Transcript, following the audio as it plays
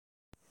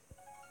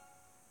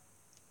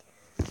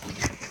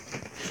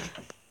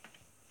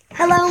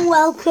Hello and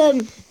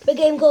welcome to a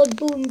game called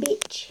Boom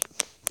Beach.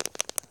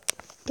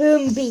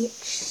 Boom Beach.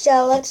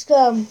 So let's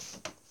go.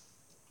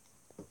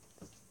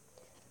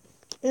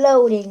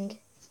 Loading.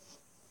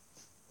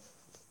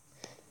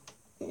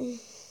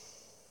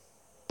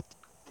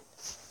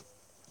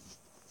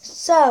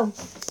 So,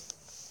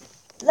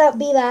 let's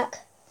be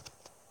back.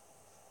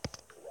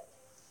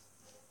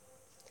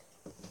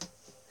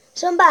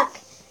 So I'm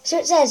back. So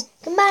it says,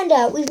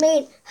 Commander, we've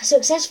made a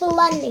successful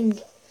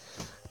landing.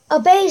 A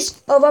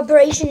base of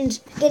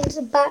operations against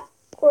the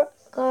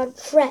backgaud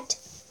threat.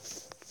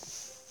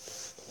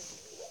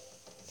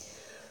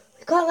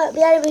 We can't let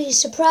the enemy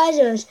surprise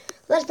us.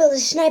 Let's build a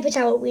sniper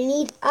tower. We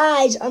need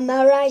eyes on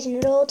the horizon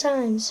at all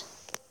times.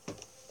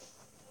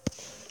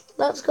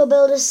 Let's go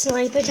build a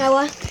sniper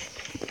tower.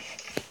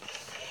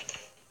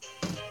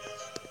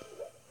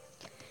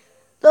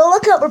 The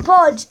lookout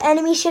reports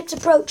enemy ships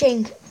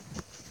approaching.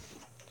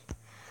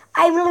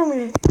 I'm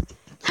Luminant,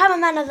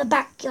 hammerman of the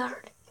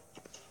backyard.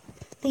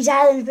 These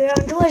islands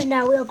belong to us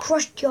now. We'll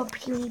crush your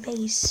puny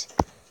base.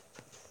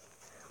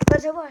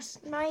 But our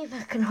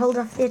sniper can hold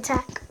off the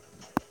attack.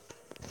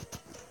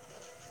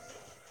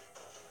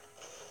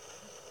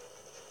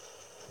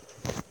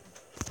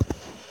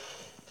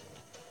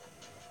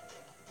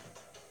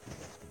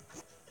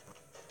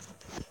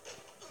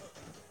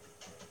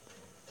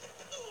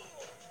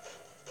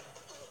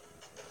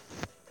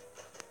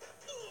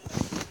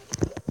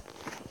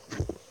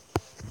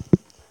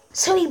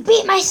 So he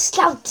beat my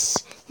scouts.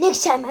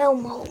 Next time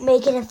I'll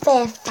make it a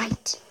fair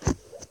fight.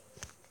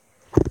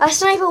 Our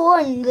sniper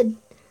won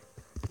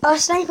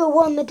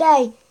the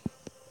day.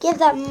 Give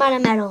that man a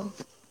medal.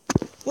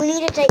 We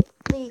need to take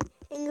the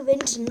King of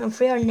Vincent and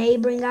free our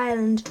neighbouring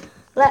island.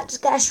 Let's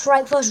get a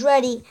strike force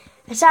ready.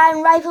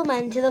 Assign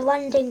riflemen to the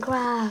landing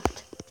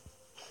craft.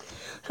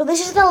 So this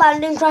is the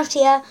landing craft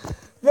here.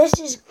 This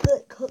is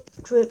the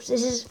troops.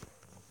 This is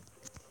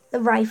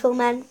the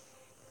riflemen.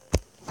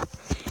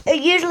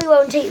 It usually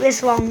won't take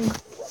this long.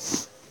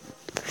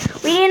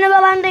 We need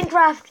another landing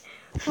craft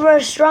for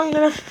a strong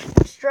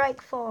enough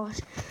strike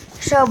force.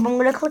 So I'm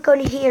going to click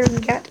on here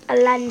and get a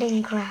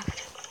landing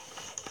craft.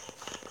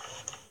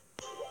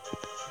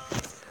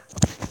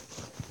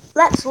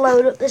 Let's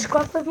load up this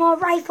craft with more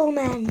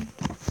riflemen.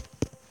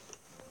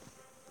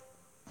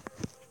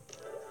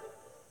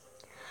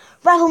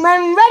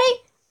 Riflemen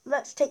ready?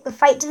 Let's take the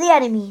fight to the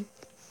enemy.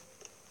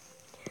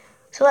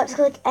 So let's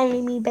click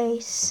enemy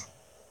base.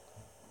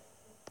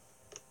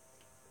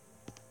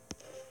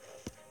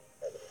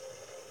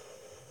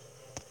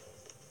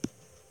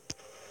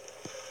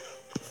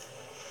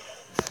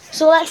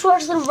 So let's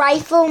watch the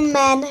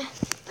riflemen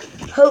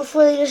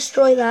hopefully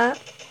destroy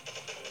that.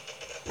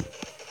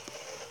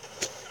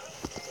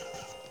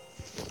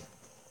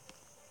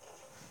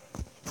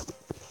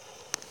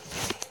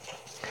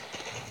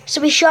 So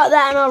we shot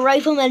that and our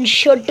riflemen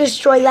should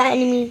destroy that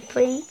enemy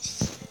base.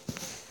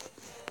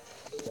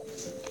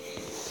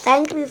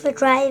 Thank you for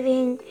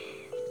driving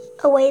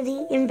away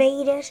the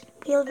invaders.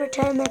 We'll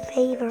return their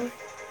favor.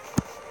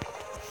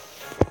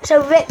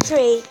 So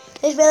victory.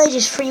 This village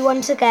is free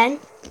once again.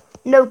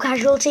 No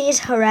casualties,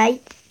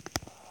 hooray.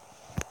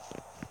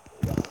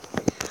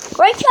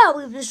 Great job,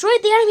 we've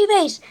destroyed the enemy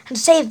base and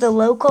saved the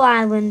local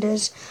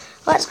islanders.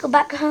 Let's go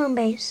back to home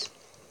base.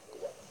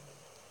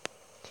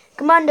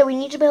 Commander, we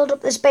need to build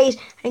up this base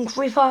and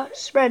increase our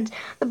spreads.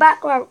 The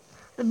backgaud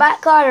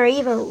are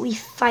evil. We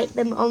fight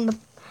them on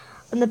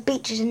the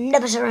beaches and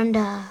never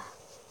surrender.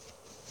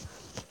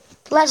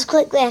 Let's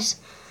click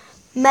this.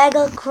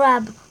 Mega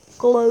Crab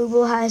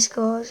Global High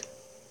Scores.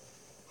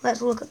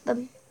 Let's look at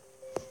them.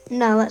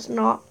 No, let's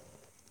not.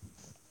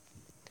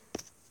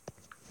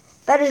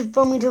 That just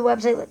brought me to the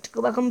website. Let's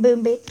go back on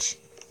Boom Beach.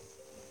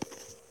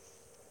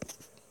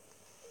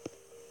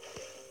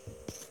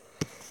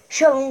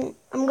 So,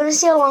 I'm going to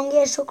see how long it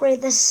is to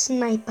upgrade this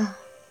sniper.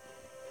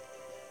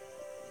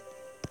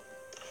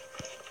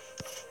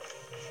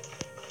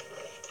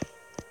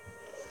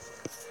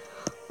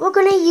 We're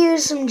going to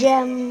use some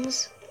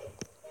gems.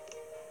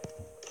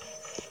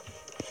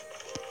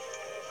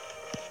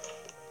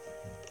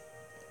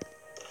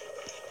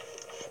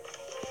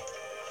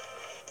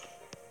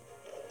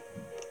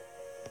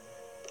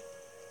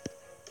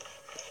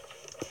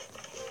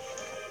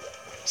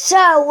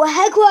 So, we're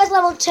headquarters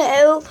level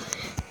 2.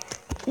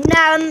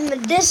 Now,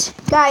 this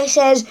guy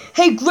says,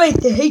 hey, great,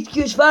 the HQ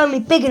is finally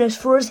big enough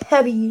for us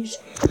heavies.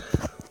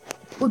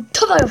 We're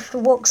tough enough to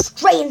walk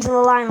straight into the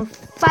line of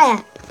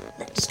fire.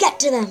 Let's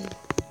get to them.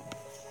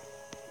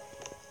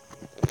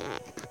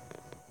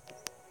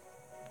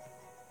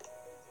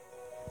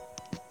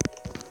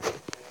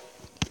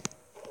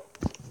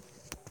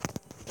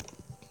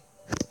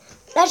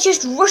 Let's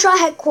just rush our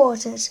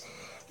headquarters.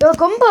 Your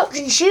gunboats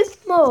can shoot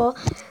more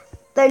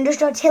than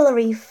just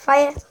artillery.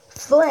 Fire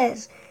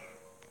flares.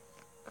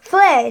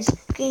 Flares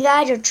can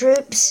guide your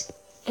troops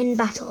in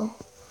battle.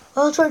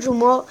 All troops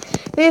will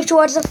move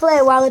towards the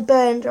flare while it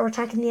burns or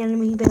attacking the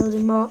enemy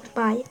building marked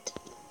by it.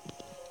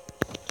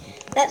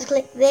 Let's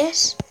click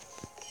this.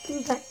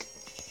 In fact,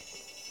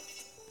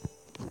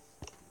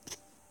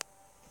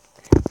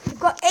 we've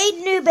got 8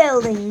 new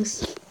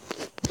buildings.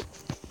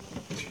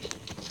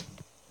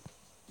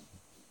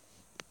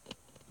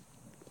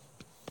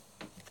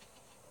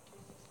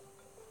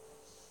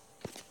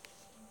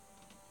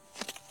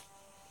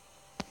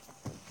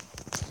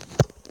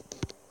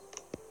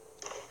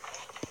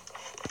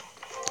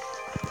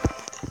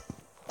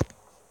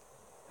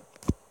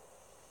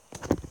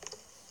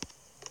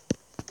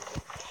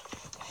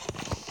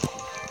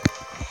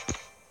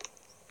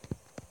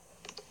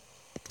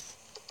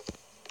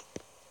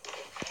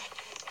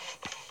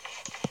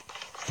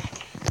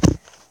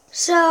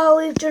 So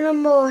we've done a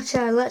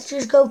mortar. Let's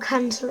just go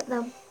cancel it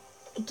then.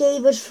 It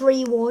gave us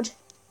free wood.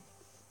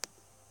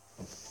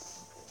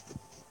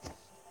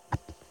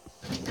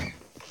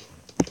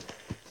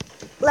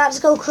 Let's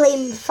go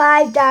claim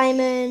 5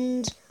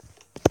 diamonds.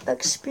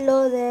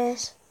 Explore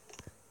this.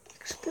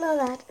 Explore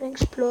that and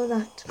explore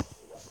that.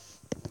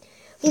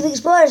 We've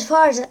explored as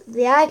far as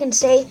the eye can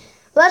see.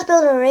 Let's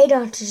build a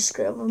radar to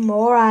discover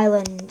more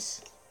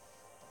islands.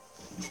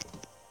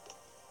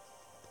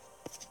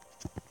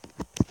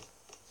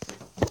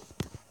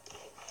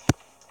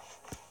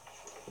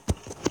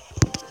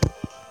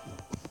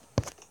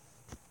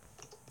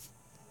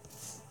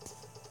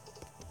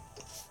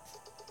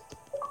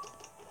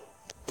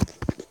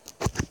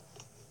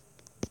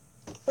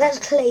 Let's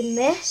claim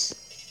this.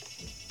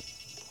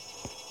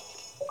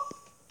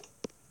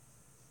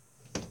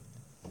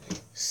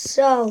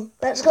 So,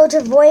 let's go to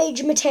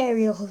Voyage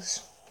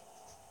Materials.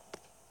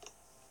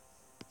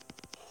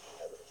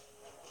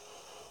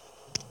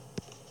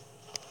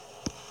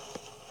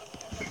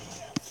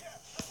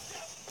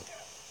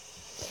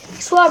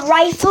 So our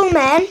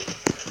riflemen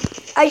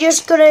are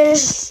just going to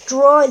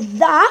destroy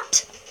that.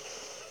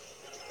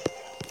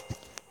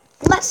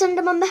 Let's send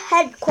them on the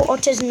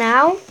headquarters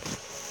now.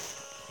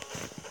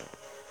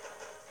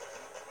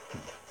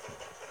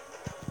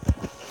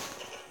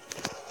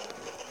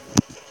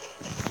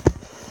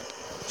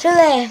 So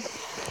there,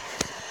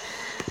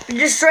 we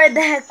destroyed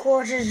the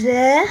headquarters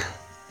there.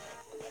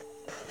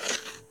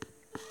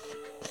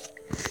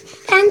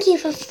 Thank you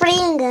for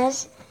freeing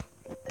us.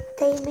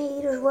 They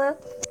made us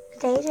work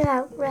days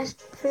without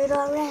rest, food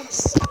or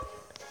rest.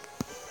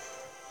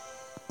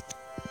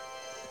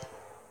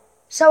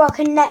 So our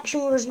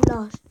connection was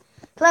lost.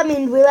 That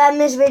means we'll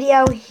end this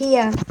video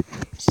here.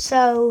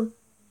 So,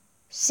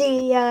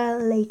 see ya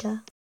later.